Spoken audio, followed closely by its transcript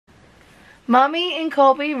Mommy and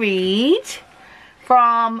Colby read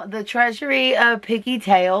from the Treasury of Piggy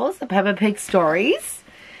Tales, the Peppa Pig stories.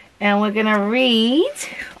 And we're going to read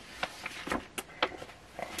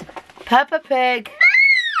Peppa Pig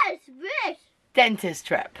Dentist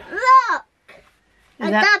Trip. Look!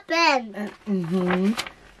 I got Ben.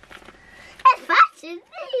 It's fascinating.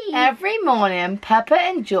 Every morning, Peppa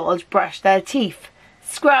and George brush their teeth.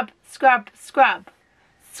 Scrub, scrub, scrub.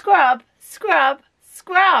 Scrub, scrub,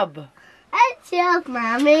 scrub. It's your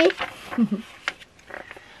Mommy.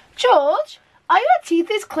 George, are your teeth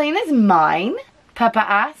as clean as mine? Peppa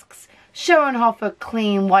asks, showing off her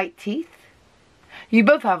clean white teeth. You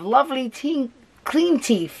both have lovely clean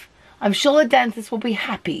teeth. I'm sure the dentist will be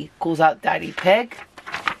happy, calls out Daddy Pig.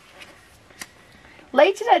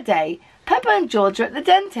 Later that day, Peppa and George are at the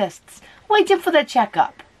dentist's, waiting for their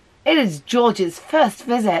checkup. It is George's first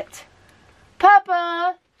visit.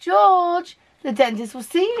 Peppa, George, the dentist will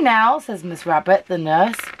see you now, says Miss Rabbit, the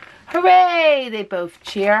nurse. Hooray, they both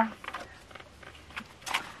cheer.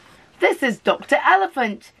 This is Dr.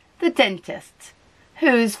 Elephant, the dentist.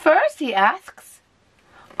 Who's first, he asks.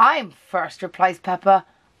 I'm first, replies Peppa.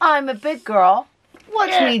 I'm a big girl.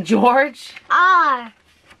 Watch me, George. R.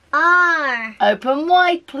 Open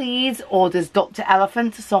wide, please, orders Dr.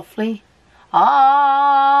 Elephant softly.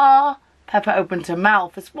 Ah! Peppa opens her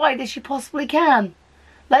mouth as wide as she possibly can.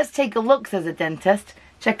 Let's take a look, says the dentist,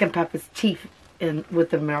 checking Peppa's teeth in with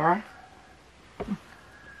the mirror.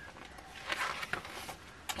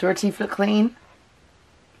 Do her teeth look clean?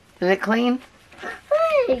 Did it clean?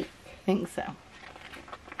 Hey. I think so.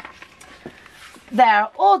 There,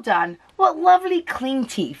 all done. What lovely clean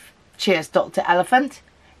teeth, cheers Dr. Elephant.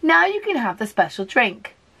 Now you can have the special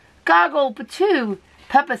drink. Gargle, patoo.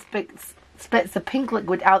 Peppa spits the pink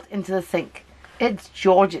liquid out into the sink. It's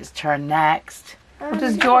George's turn next. What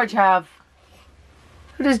does George have?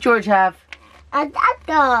 Who does George have? A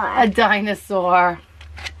dinosaur. A dinosaur.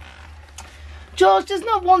 George does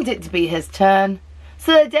not want it to be his turn,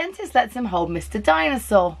 so the dentist lets him hold Mr.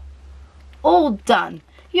 Dinosaur. All done.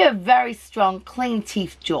 You have very strong, clean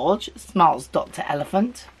teeth, George, smiles Dr.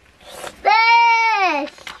 Elephant.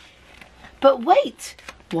 Fish! But wait,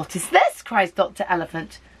 what is this? Cries Dr.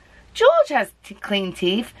 Elephant. George has clean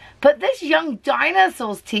teeth, but this young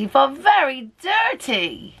dinosaur's teeth are very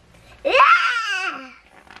dirty. Yeah!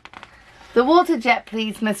 The water jet,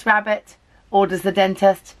 please, Miss Rabbit, orders the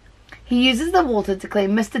dentist. He uses the water to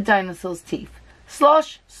clean Mr. Dinosaur's teeth.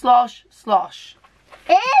 Slosh, slosh, slosh.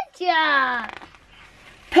 Idiot!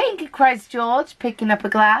 Pink, cries George, picking up a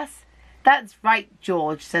glass. That's right,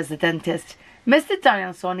 George, says the dentist. Mr.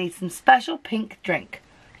 Dinosaur needs some special pink drink.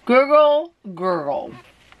 Gurgle, gurgle.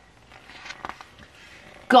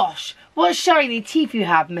 Gosh, what shiny teeth you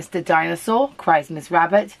have, Mr. Dinosaur, cries Miss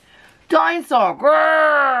Rabbit. Dinosaur,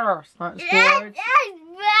 grrr, snorts George.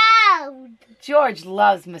 George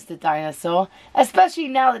loves Mr. Dinosaur, especially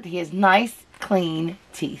now that he has nice, clean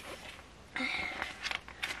teeth.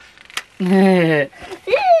 Hang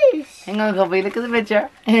on, Colby, look at the picture.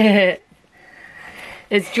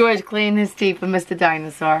 It's George cleaning his teeth for Mr.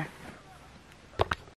 Dinosaur.